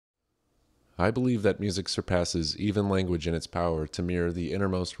I believe that music surpasses even language in its power to mirror the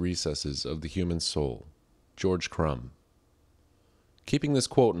innermost recesses of the human soul. George Crumb. Keeping this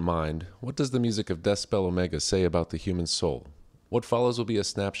quote in mind, what does the music of Deathspell Omega say about the human soul? What follows will be a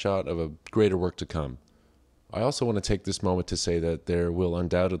snapshot of a greater work to come. I also want to take this moment to say that there will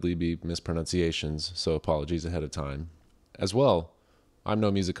undoubtedly be mispronunciations, so apologies ahead of time. As well, I'm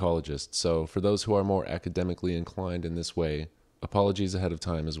no musicologist, so for those who are more academically inclined in this way, apologies ahead of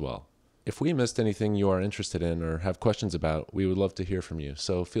time as well. If we missed anything you are interested in or have questions about, we would love to hear from you,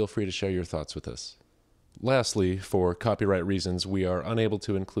 so feel free to share your thoughts with us. Lastly, for copyright reasons, we are unable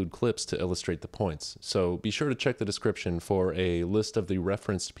to include clips to illustrate the points, so be sure to check the description for a list of the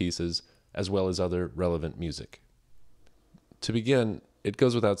referenced pieces as well as other relevant music. To begin, it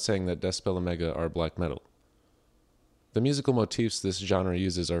goes without saying that Deathspell Omega are black metal. The musical motifs this genre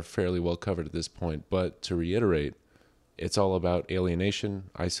uses are fairly well covered at this point, but to reiterate, it's all about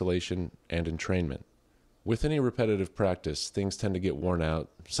alienation, isolation, and entrainment. With any repetitive practice, things tend to get worn out,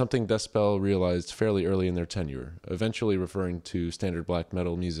 something Deathspell realized fairly early in their tenure, eventually referring to standard black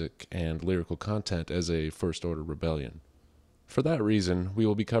metal music and lyrical content as a first-order rebellion. For that reason, we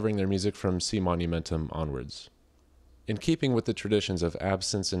will be covering their music from C Monumentum onwards. In keeping with the traditions of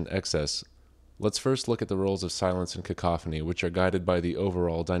absence and excess, let's first look at the roles of silence and cacophony, which are guided by the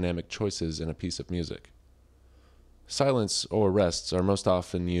overall dynamic choices in a piece of music. Silence or rests are most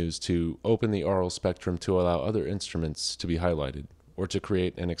often used to open the aural spectrum to allow other instruments to be highlighted, or to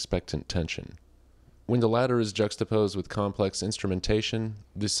create an expectant tension. When the latter is juxtaposed with complex instrumentation,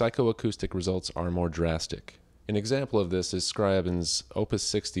 the psychoacoustic results are more drastic. An example of this is Scriabin's Opus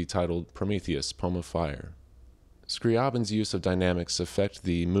 60 titled Prometheus, Poem of Fire. Scriabin's use of dynamics affect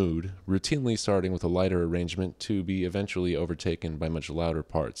the mood, routinely starting with a lighter arrangement to be eventually overtaken by much louder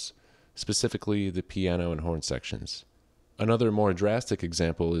parts, specifically the piano and horn sections. Another more drastic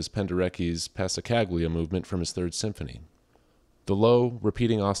example is Penderecki's Passacaglia movement from his Third Symphony. The low,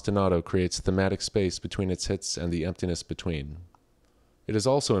 repeating ostinato creates thematic space between its hits and the emptiness between. It is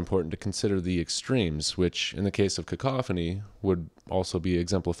also important to consider the extremes, which, in the case of cacophony, would also be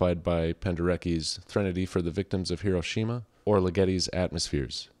exemplified by Penderecki's Threnody for the Victims of Hiroshima or Ligeti's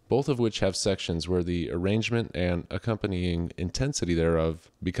Atmosphères, both of which have sections where the arrangement and accompanying intensity thereof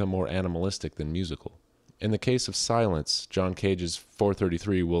become more animalistic than musical. In the case of silence, John Cage's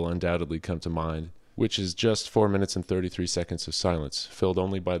 433 will undoubtedly come to mind, which is just 4 minutes and 33 seconds of silence, filled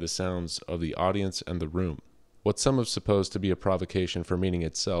only by the sounds of the audience and the room. What some have supposed to be a provocation for meaning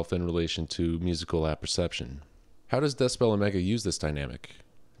itself in relation to musical apperception. How does Deathspell Omega use this dynamic?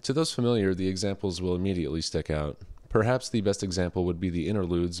 To those familiar, the examples will immediately stick out. Perhaps the best example would be the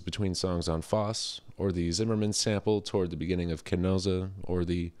interludes between songs on Foss, or the Zimmerman sample toward the beginning of Canosa, or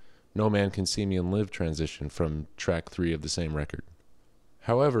the No Man Can See Me and Live transition from track 3 of the same record.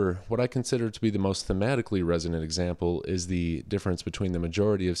 However, what I consider to be the most thematically resonant example is the difference between the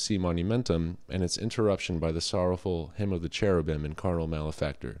majority of C Monumentum and its interruption by the sorrowful Hymn of the Cherubim in Carnal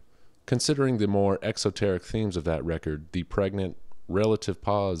Malefactor. Considering the more exoteric themes of that record, the pregnant, relative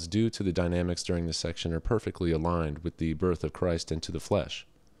pause due to the dynamics during this section are perfectly aligned with the birth of Christ into the flesh.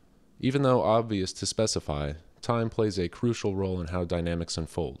 Even though obvious to specify, time plays a crucial role in how dynamics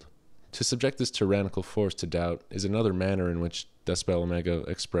unfold. To subject this tyrannical force to doubt is another manner in which Deathspell Omega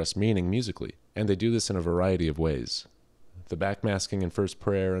express meaning musically, and they do this in a variety of ways. The backmasking and first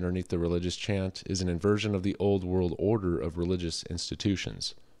prayer underneath the religious chant is an inversion of the old world order of religious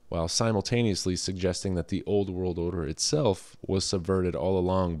institutions, while simultaneously suggesting that the old world order itself was subverted all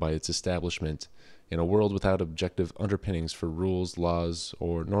along by its establishment in a world without objective underpinnings for rules, laws,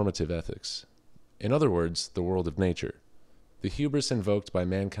 or normative ethics. In other words, the world of nature. The hubris invoked by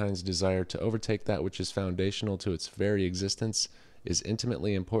mankind's desire to overtake that which is foundational to its very existence is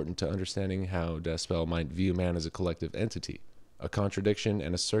intimately important to understanding how Deathspell might view man as a collective entity, a contradiction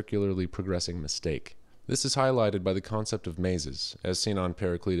and a circularly progressing mistake. This is highlighted by the concept of mazes, as seen on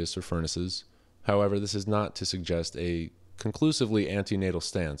Pericletus or Furnaces. However, this is not to suggest a conclusively antinatal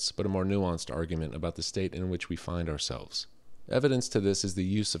stance, but a more nuanced argument about the state in which we find ourselves. Evidence to this is the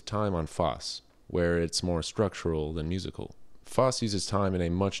use of time on Foss, where it's more structural than musical. Foss uses time in a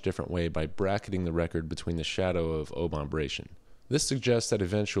much different way by bracketing the record between the shadow of obombration. This suggests that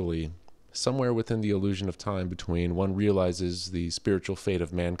eventually, somewhere within the illusion of time between, one realizes the spiritual fate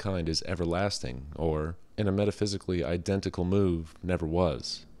of mankind is everlasting, or, in a metaphysically identical move, never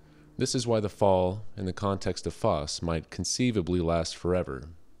was. This is why the fall, in the context of Foss, might conceivably last forever,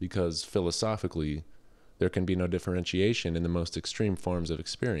 because philosophically, there can be no differentiation in the most extreme forms of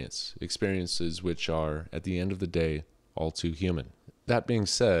experience, experiences which are, at the end of the day, all too human. That being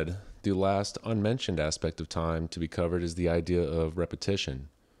said, the last unmentioned aspect of time to be covered is the idea of repetition.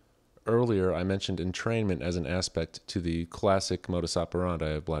 Earlier, I mentioned entrainment as an aspect to the classic modus operandi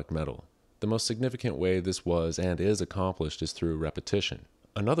of black metal. The most significant way this was and is accomplished is through repetition.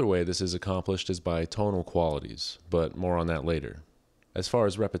 Another way this is accomplished is by tonal qualities, but more on that later. As far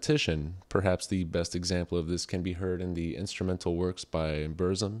as repetition, perhaps the best example of this can be heard in the instrumental works by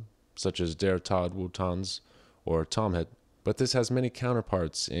Burzum, such as Der Tod Wuotans or Tomhet, but this has many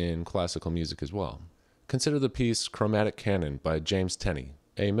counterparts in classical music as well. Consider the piece Chromatic Canon by James Tenney,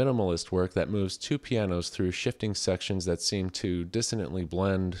 a minimalist work that moves two pianos through shifting sections that seem to dissonantly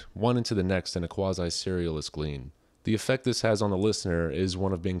blend one into the next in a quasi-serialist gleam. The effect this has on the listener is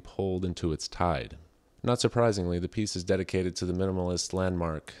one of being pulled into its tide. Not surprisingly, the piece is dedicated to the minimalist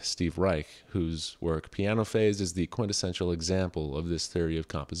landmark Steve Reich, whose work Piano Phase is the quintessential example of this theory of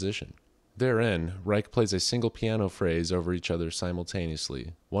composition. Therein, Reich plays a single piano phrase over each other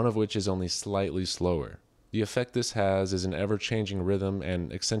simultaneously, one of which is only slightly slower. The effect this has is an ever-changing rhythm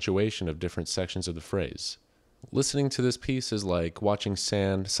and accentuation of different sections of the phrase. Listening to this piece is like watching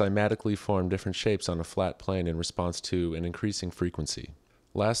sand cymatically form different shapes on a flat plane in response to an increasing frequency.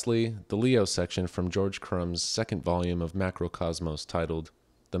 Lastly, the Leo section from George Crumb's second volume of Makrokosmos, titled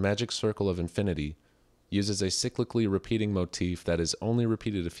The Magic Circle of Infinity, uses a cyclically repeating motif that is only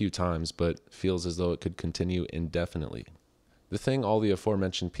repeated a few times but feels as though it could continue indefinitely. The thing all the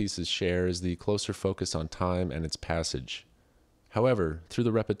aforementioned pieces share is the closer focus on time and its passage. However, through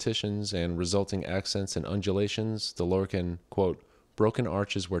the repetitions and resulting accents and undulations, the Lorcan, quote, broken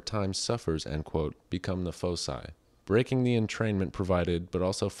arches where time suffers, end quote, become the foci, breaking the entrainment provided, but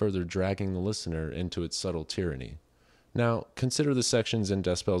also further dragging the listener into its subtle tyranny. Now, consider the sections in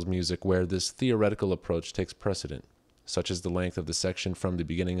Deathspell's music where this theoretical approach takes precedent, such as the length of the section from the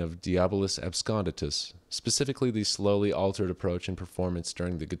beginning of Diabolus Absconditus, specifically the slowly altered approach and performance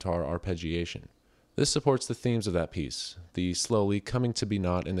during the guitar arpeggiation. This supports the themes of that piece, the slowly coming to be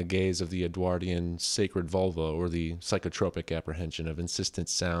not in the gaze of the Edwardian sacred vulva or the psychotropic apprehension of insistent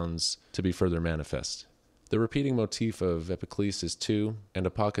sounds to be further manifest. The repeating motif of epiclesis 2 and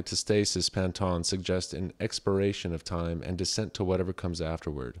apokatastasis panton suggest an expiration of time and descent to whatever comes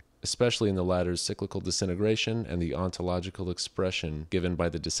afterward, especially in the latter's cyclical disintegration and the ontological expression given by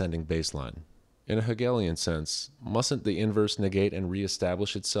the descending bass line. In a Hegelian sense, mustn't the inverse negate and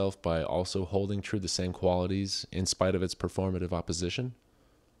re-establish itself by also holding true the same qualities in spite of its performative opposition?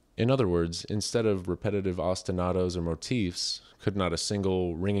 In other words, instead of repetitive ostinatos or motifs, could not a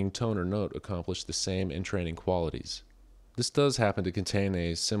single ringing tone or note accomplish the same entraining qualities? This does happen to contain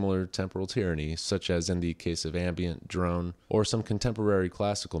a similar temporal tyranny, such as in the case of ambient, drone, or some contemporary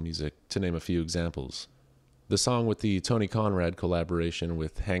classical music, to name a few examples. The song with the Tony Conrad collaboration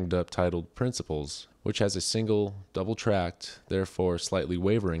with Hangedup titled Principles, which has a single, double-tracked, therefore slightly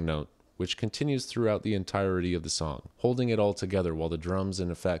wavering note, which continues throughout the entirety of the song, holding it all together while the drums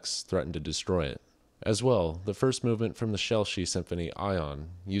and effects threaten to destroy it. As well, the first movement from the Scelsi symphony Aion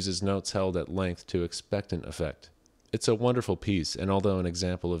uses notes held at length to expectant effect. It's a wonderful piece, and although an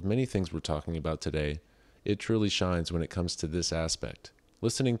example of many things we're talking about today, it truly shines when it comes to this aspect.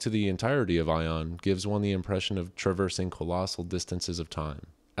 Listening to the entirety of Aion gives one the impression of traversing colossal distances of time.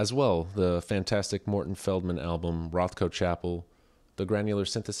 As well, the fantastic Morton Feldman album Rothko Chapel, the granular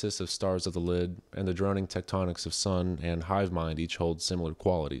synthesis of Stars of the Lid, and the droning tectonics of Sun and Hive Mind each hold similar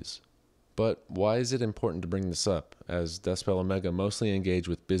qualities. But why is it important to bring this up, as Deathspell Omega mostly engage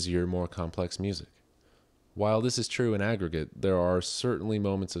with busier, more complex music? While this is true in aggregate, there are certainly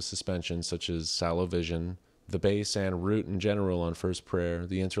moments of suspension such as Sallow Vision, the bass and root in general on First Prayer,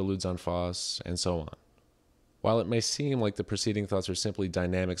 the interludes on Foss, and so on. While it may seem like the preceding thoughts are simply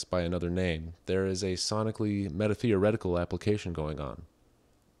dynamics by another name, there is a sonically meta-theoretical application going on.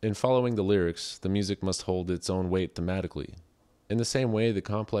 In following the lyrics, the music must hold its own weight thematically. In the same way the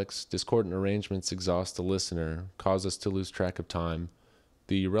complex, discordant arrangements exhaust the listener, cause us to lose track of time,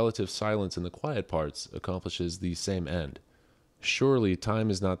 the relative silence in the quiet parts accomplishes the same end. Surely time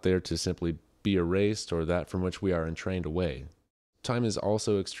is not there to simply be erased or that from which we are entrained away. Time is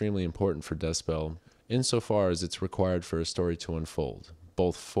also extremely important for Deathspell, insofar as it's required for a story to unfold,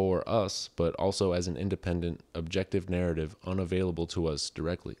 both for us, but also as an independent, objective narrative unavailable to us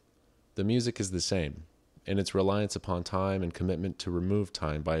directly. The music is the same, in its reliance upon time and commitment to remove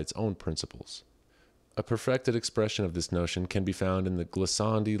time by its own principles. A perfected expression of this notion can be found in the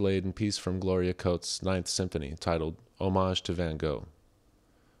glissandi-laden piece from Gloria Coates' Ninth Symphony, titled Homage to Van Gogh.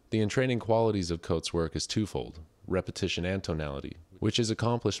 The entraining qualities of Coates' work is twofold, repetition and tonality, which is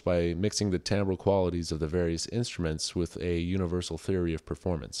accomplished by mixing the timbral qualities of the various instruments with a universal theory of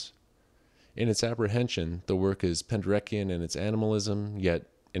performance. In its apprehension, the work is Pendereckian in its animalism, yet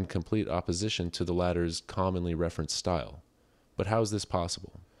in complete opposition to the latter's commonly referenced style. But how is this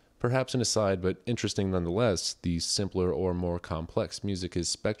possible? Perhaps an aside, but interesting nonetheless, the simpler or more complex music is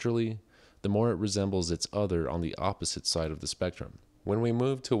spectrally, the more it resembles its other on the opposite side of the spectrum. When we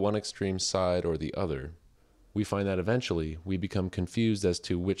move to one extreme side or the other, we find that eventually we become confused as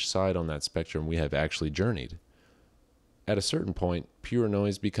to which side on that spectrum we have actually journeyed. At a certain point, pure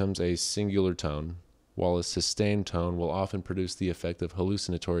noise becomes a singular tone, while a sustained tone will often produce the effect of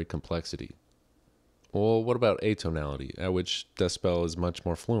hallucinatory complexity. Well, what about atonality, at which Deathspell is much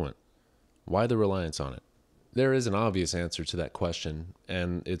more fluent? Why the reliance on it? There is an obvious answer to that question,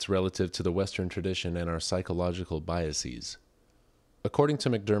 and it's relative to the Western tradition and our psychological biases. According to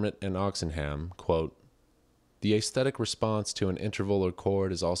McDermott and Oxenham, quote, "The aesthetic response to an interval or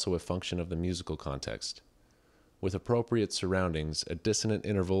chord is also a function of the musical context. With appropriate surroundings, a dissonant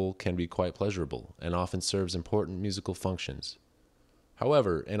interval can be quite pleasurable and often serves important musical functions.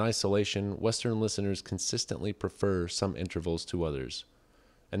 However, in isolation, Western listeners consistently prefer some intervals to others,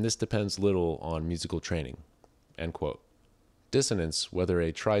 and this depends little on musical training." End quote. Dissonance, whether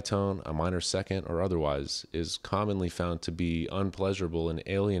a tritone, a minor second, or otherwise, is commonly found to be unpleasurable and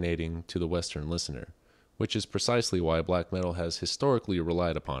alienating to the Western listener, which is precisely why black metal has historically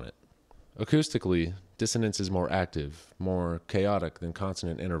relied upon it. Acoustically, dissonance is more active, more chaotic than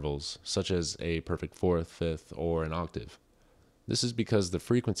consonant intervals, such as a perfect fourth, fifth, or an octave. This is because the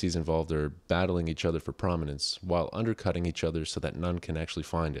frequencies involved are battling each other for prominence, while undercutting each other so that none can actually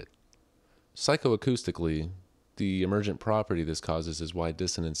find it. Psychoacoustically, the emergent property this causes is why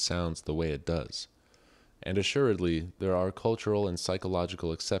dissonance sounds the way it does. And assuredly, there are cultural and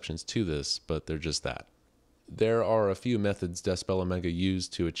psychological exceptions to this, but they're just that. There are a few methods Deathspell Omega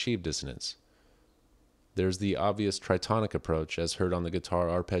used to achieve dissonance. There's the obvious tritonic approach as heard on the guitar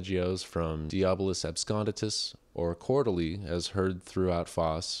arpeggios from Diabolus Absconditus, or chordally as heard throughout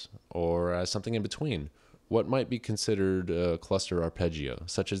Foss, or as something in between, what might be considered a cluster arpeggio,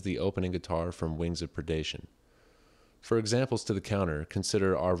 such as the opening guitar from Wings of Predation. For examples to the counter,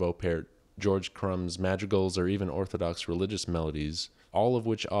 consider Arvo Pärt, George Crumb's madrigals, or even orthodox religious melodies, all of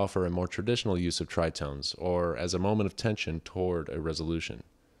which offer a more traditional use of tritones, or as a moment of tension toward a resolution.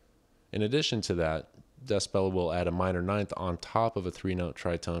 In addition to that, Deathspell will add a minor ninth on top of a three-note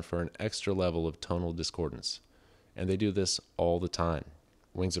tritone for an extra level of tonal discordance, and they do this all the time.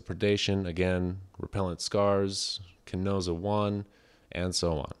 Wings of Predation, again, Repellent Scars, Canosa 1, and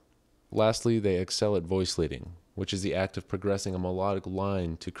so on. Lastly, they excel at voice leading, which is the act of progressing a melodic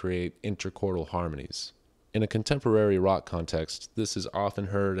line to create interchordal harmonies. In a contemporary rock context, this is often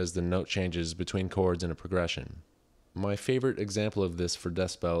heard as the note changes between chords in a progression. My favorite example of this for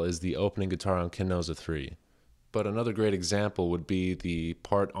Deathspell is the opening guitar on Canosa 3, but another great example would be the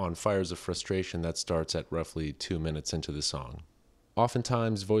part on Fires of Frustration that starts at roughly 2 minutes into the song.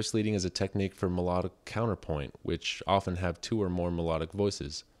 Oftentimes, voice leading is a technique for melodic counterpoint, which often have two or more melodic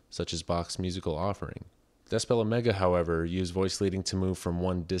voices, such as Bach's Musical Offering. Deathspell Omega, however, use voice leading to move from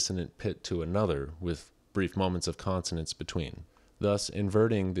one dissonant pit to another, with brief moments of consonance between, thus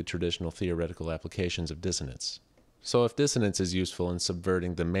inverting the traditional theoretical applications of dissonance. So if dissonance is useful in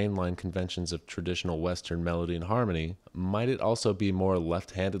subverting the mainline conventions of traditional Western melody and harmony, might it also be more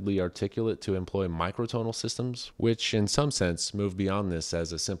left-handedly articulate to employ microtonal systems, which in some sense move beyond this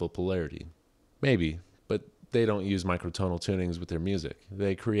as a simple polarity? Maybe, but they don't use microtonal tunings with their music.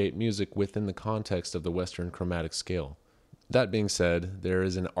 They create music within the context of the Western chromatic scale. That being said, there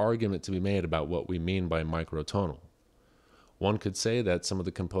is an argument to be made about what we mean by microtonal. One could say that some of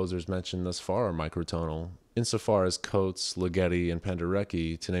the composers mentioned thus far are microtonal, insofar as Coates, Ligeti, and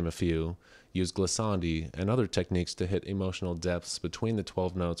Penderecki, to name a few, use glissandi and other techniques to hit emotional depths between the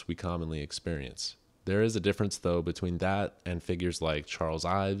 12 notes we commonly experience. There is a difference, though, between that and figures like Charles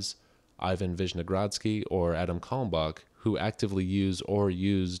Ives, Ivan Vishnegradsky, or Adam Kalmbach, who actively use or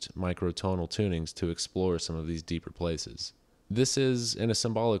used microtonal tunings to explore some of these deeper places. This is, in a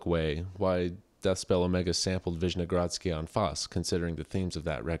symbolic way, why Deathspell Omega sampled Vishnegradsky on Foss, considering the themes of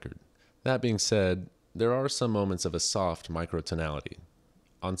that record. That being said, there are some moments of a soft microtonality.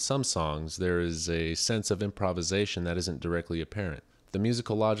 On some songs, there is a sense of improvisation that isn't directly apparent. The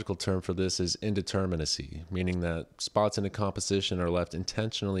musicological term for this is indeterminacy, meaning that spots in a composition are left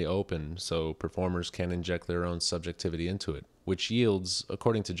intentionally open so performers can inject their own subjectivity into it, which yields,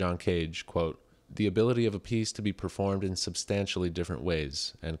 according to John Cage, quote, "the ability of a piece to be performed in substantially different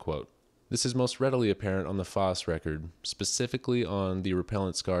ways," end quote. This is most readily apparent on the Foss record, specifically on the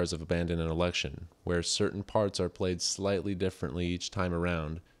Repellent Scars of Abandon and Election, where certain parts are played slightly differently each time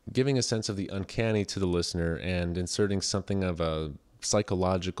around, giving a sense of the uncanny to the listener and inserting something of a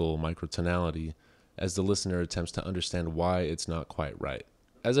psychological microtonality as the listener attempts to understand why it's not quite right.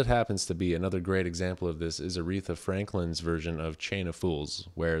 As it happens to be, another great example of this is Aretha Franklin's version of Chain of Fools,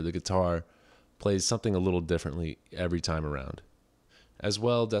 where the guitar plays something a little differently every time around. As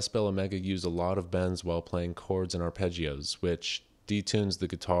well, Deathspell Omega used a lot of bends while playing chords and arpeggios, which detunes the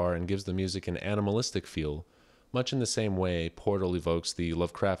guitar and gives the music an animalistic feel, much in the same way Portal evokes the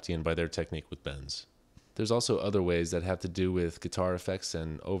Lovecraftian by their technique with bends. There's also other ways that have to do with guitar effects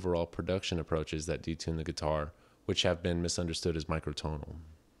and overall production approaches that detune the guitar, which have been misunderstood as microtonal.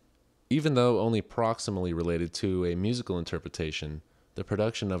 Even though only proximally related to a musical interpretation, the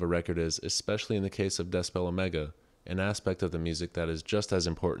production of a record is, especially in the case of Deathspell Omega, an aspect of the music that is just as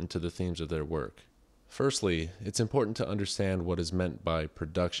important to the themes of their work. Firstly, it's important to understand what is meant by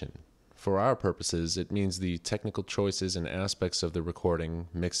production. For our purposes, it means the technical choices and aspects of the recording,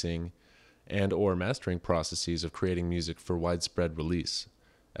 mixing, and/or mastering processes of creating music for widespread release,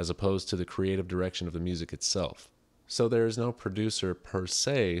 as opposed to the creative direction of the music itself. So there is no producer per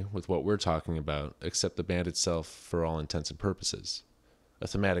se with what we're talking about, except the band itself for all intents and purposes. A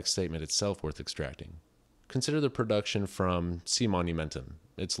thematic statement itself worth extracting. Consider the production from Si Monumentum,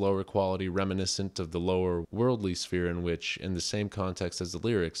 its lower quality reminiscent of the lower worldly sphere in which, in the same context as the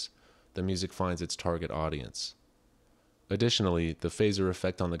lyrics, the music finds its target audience. Additionally, the phaser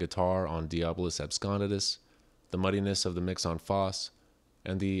effect on the guitar on Diabolus Absconditus, the muddiness of the mix on Foss,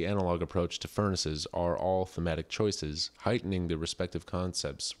 and the analog approach to Furnaces are all thematic choices, heightening the respective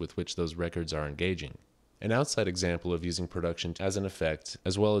concepts with which those records are engaging. An outside example of using production as an effect,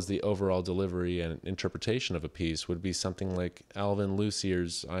 as well as the overall delivery and interpretation of a piece, would be something like Alvin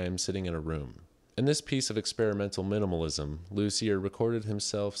Lucier's I Am Sitting in a Room. In this piece of experimental minimalism, Lucier recorded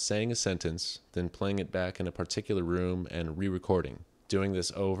himself saying a sentence, then playing it back in a particular room and re-recording, doing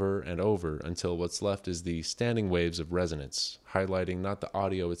this over and over until what's left is the standing waves of resonance, highlighting not the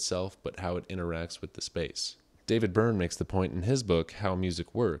audio itself, but how it interacts with the space. David Byrne makes the point in his book, How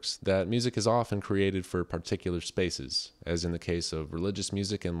Music Works, that music is often created for particular spaces, as in the case of religious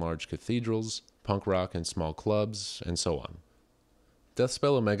music in large cathedrals, punk rock in small clubs, and so on.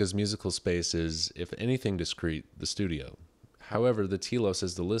 Deathspell Omega's musical space is, if anything discrete, the studio. However, the telos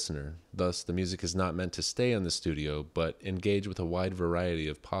is the listener, thus the music is not meant to stay in the studio, but engage with a wide variety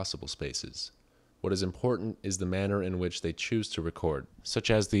of possible spaces. What is important is the manner in which they choose to record, such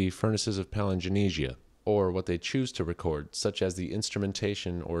as the Furnaces of Palingenesia, or what they choose to record, such as the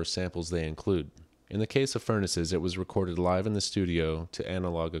instrumentation or samples they include. In the case of Furnaces, it was recorded live in the studio to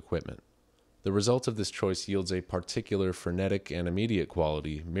analog equipment. The result of this choice yields a particular frenetic and immediate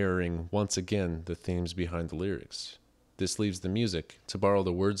quality, mirroring, once again, the themes behind the lyrics. This leaves the music, to borrow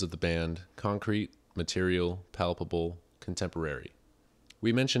the words of the band, concrete, material, palpable, contemporary.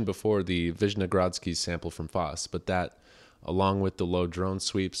 We mentioned before the Vizhnegrodsky sample from Foss, but that, along with the low drone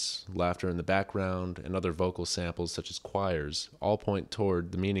sweeps, laughter in the background, and other vocal samples such as choirs, all point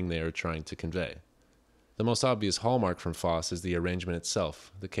toward the meaning they are trying to convey. The most obvious hallmark from Foss is the arrangement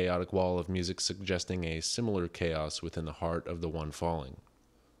itself, the chaotic wall of music suggesting a similar chaos within the heart of the one falling.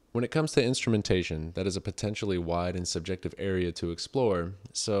 When it comes to instrumentation, that is a potentially wide and subjective area to explore,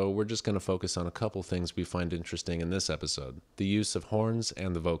 so we're just going to focus on a couple things we find interesting in this episode: the use of horns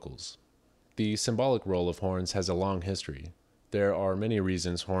and the vocals. The symbolic role of horns has a long history. There are many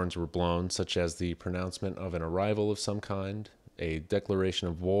reasons horns were blown, such as the pronouncement of an arrival of some kind, a declaration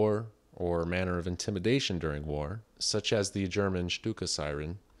of war, or manner of intimidation during war, such as the German Stuka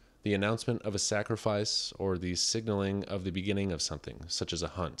siren, the announcement of a sacrifice, or the signaling of the beginning of something, such as a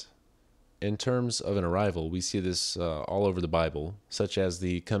hunt. In terms of an arrival, we see this all over the Bible, such as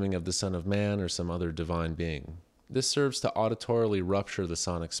the coming of the Son of Man or some other divine being. This serves to auditorily rupture the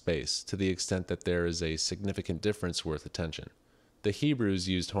sonic space, to the extent that there is a significant difference worth attention. The Hebrews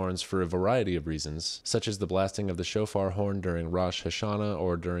used horns for a variety of reasons, such as the blasting of the shofar horn during Rosh Hashanah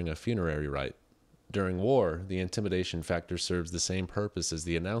or during a funerary rite. During war, the intimidation factor serves the same purpose as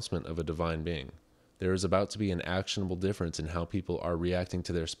the announcement of a divine being. There is about to be an actionable difference in how people are reacting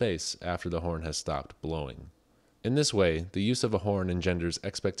to their space after the horn has stopped blowing. In this way, the use of a horn engenders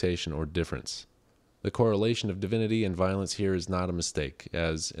expectation or difference. The correlation of divinity and violence here is not a mistake,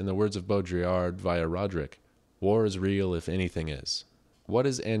 as, in the words of Baudrillard via Roderick, war is real if anything is. What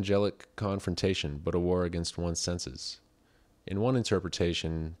is angelic confrontation but a war against one's senses? In one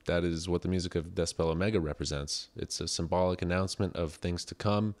interpretation, that is what the music of Deathspell Omega represents. It's a symbolic announcement of things to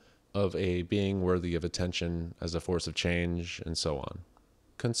come, of a being worthy of attention as a force of change, and so on.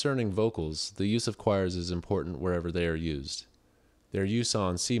 Concerning vocals, the use of choirs is important wherever they are used. Their use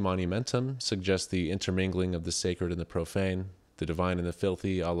on Si Monumentum suggests the intermingling of the sacred and the profane, the divine and the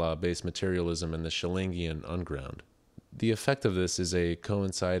filthy, a la base materialism and the Schellingian unground. The effect of this is a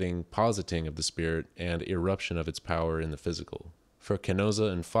coinciding positing of the spirit and eruption of its power in the physical. For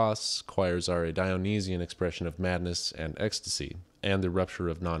Canosa and Foss, choirs are a Dionysian expression of madness and ecstasy, and the rupture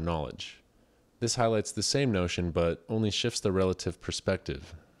of non-knowledge. This highlights the same notion, but only shifts the relative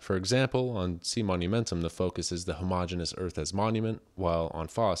perspective. For example, on C Monumentum, the focus is the homogeneous earth as monument, while on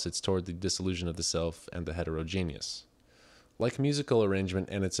Foss it's toward the dissolution of the self and the heterogeneous. Like musical arrangement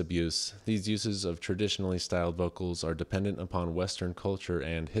and its abuse, these uses of traditionally styled vocals are dependent upon Western culture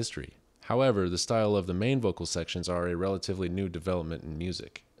and history. However, the style of the main vocal sections are a relatively new development in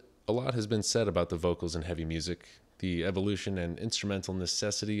music. A lot has been said about the vocals in heavy music, the evolution and instrumental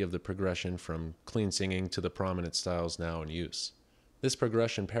necessity of the progression from clean singing to the prominent styles now in use. This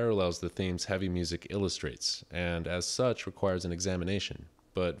progression parallels the themes heavy music illustrates, and as such requires an examination,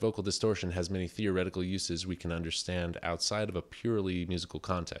 but vocal distortion has many theoretical uses we can understand outside of a purely musical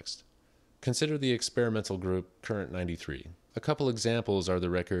context. Consider the experimental group Current 93. A couple examples are the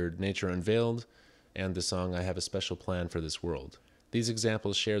record Nature Unveiled and the song I Have a Special Plan for This World. These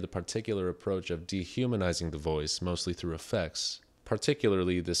examples share the particular approach of dehumanizing the voice, mostly through effects,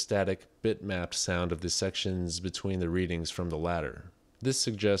 particularly the static, bit-mapped sound of the sections between the readings from the latter. This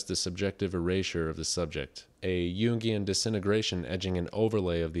suggests the subjective erasure of the subject, a Jungian disintegration edging an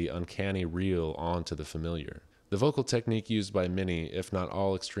overlay of the uncanny real onto the familiar. The vocal technique used by many, if not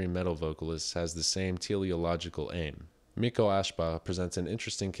all, extreme metal vocalists has the same teleological aim. Mikko Ashba presents an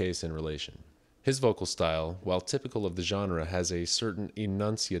interesting case in relation. His vocal style, while typical of the genre, has a certain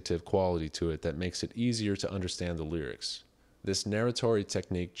enunciative quality to it that makes it easier to understand the lyrics. This narratory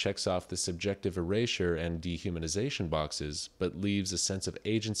technique checks off the subjective erasure and dehumanization boxes, but leaves a sense of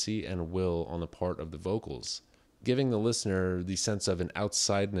agency and will on the part of the vocals, giving the listener the sense of an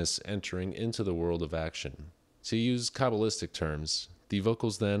outsideness entering into the world of action. To use Kabbalistic terms, the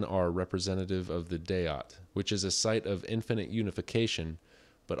vocals then are representative of the Deot, which is a site of infinite unification,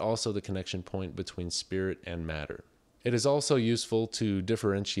 but also the connection point between spirit and matter. It is also useful to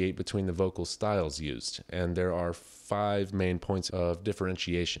differentiate between the vocal styles used, and there are 5 main points of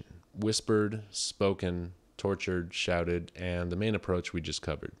differentiation: whispered, spoken, tortured, shouted, and the main approach we just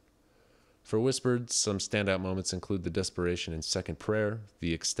covered. For whispered, some standout moments include the desperation in Second Prayer,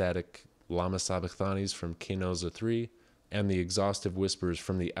 the ecstatic Lama Sabachthani's from Canosa 3, and the exhaustive whispers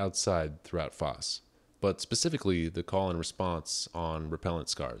from the outside throughout Foss, but specifically the call and response on Repellent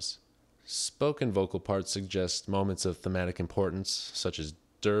Scars. Spoken vocal parts suggest moments of thematic importance, such as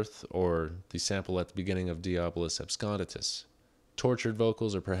dearth or the sample at the beginning of Diabolus Absconditus. Tortured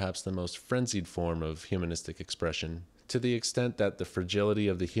vocals are perhaps the most frenzied form of humanistic expression, to the extent that the fragility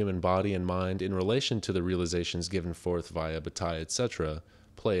of the human body and mind in relation to the realizations given forth via bataille, etc.,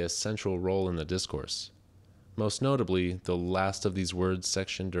 play a central role in the discourse. Most notably, the last of these words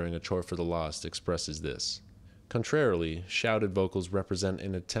section during A Chore for the Lost expresses this. Contrarily, shouted vocals represent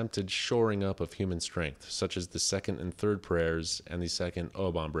an attempted shoring up of human strength, such as the second and third prayers and the second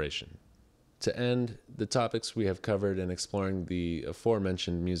obombration. To end, the topics we have covered in exploring the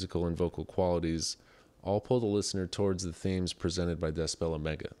aforementioned musical and vocal qualities all pull the listener towards the themes presented by Deathspell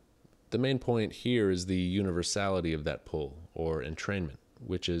Omega. The main point here is the universality of that pull, or entrainment,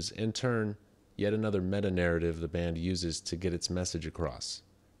 which is, in turn, yet another meta-narrative the band uses to get its message across.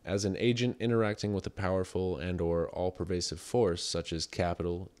 As an agent interacting with a powerful and/or all-pervasive force such as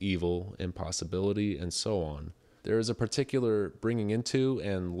capital, evil, impossibility, and so on, there is a particular bringing into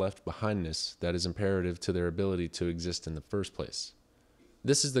and left behindness that is imperative to their ability to exist in the first place.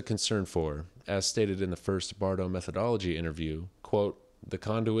 This is the concern for, as stated in the first Bardo methodology interview, quote, the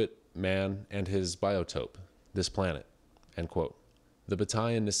conduit, man, and his biotope, this planet, end quote. The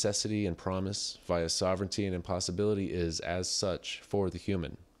battalion necessity and promise via sovereignty and impossibility is, as such, for the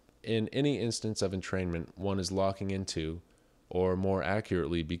human. In any instance of entrainment, one is locking into, or more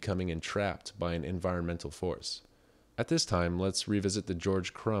accurately, becoming entrapped by an environmental force. At this time, let's revisit the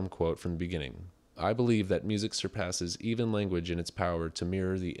George Crumb quote from the beginning. I believe that music surpasses even language in its power to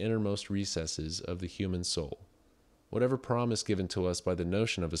mirror the innermost recesses of the human soul. Whatever promise given to us by the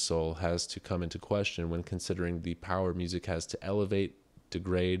notion of a soul has to come into question when considering the power music has to elevate,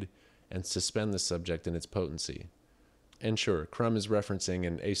 degrade, and suspend the subject in its potency. And sure, Crumb is referencing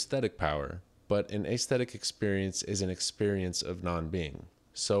an aesthetic power, but an aesthetic experience is an experience of non-being.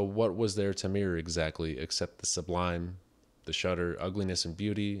 So what was there to mirror exactly except the sublime, the shudder, ugliness and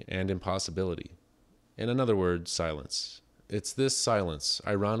beauty, and impossibility? In another word, silence. It's this silence,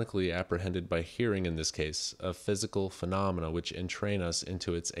 ironically apprehended by hearing in this case, of physical phenomena which entrain us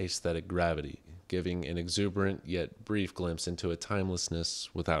into its aesthetic gravity, giving an exuberant yet brief glimpse into a timelessness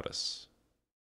without us.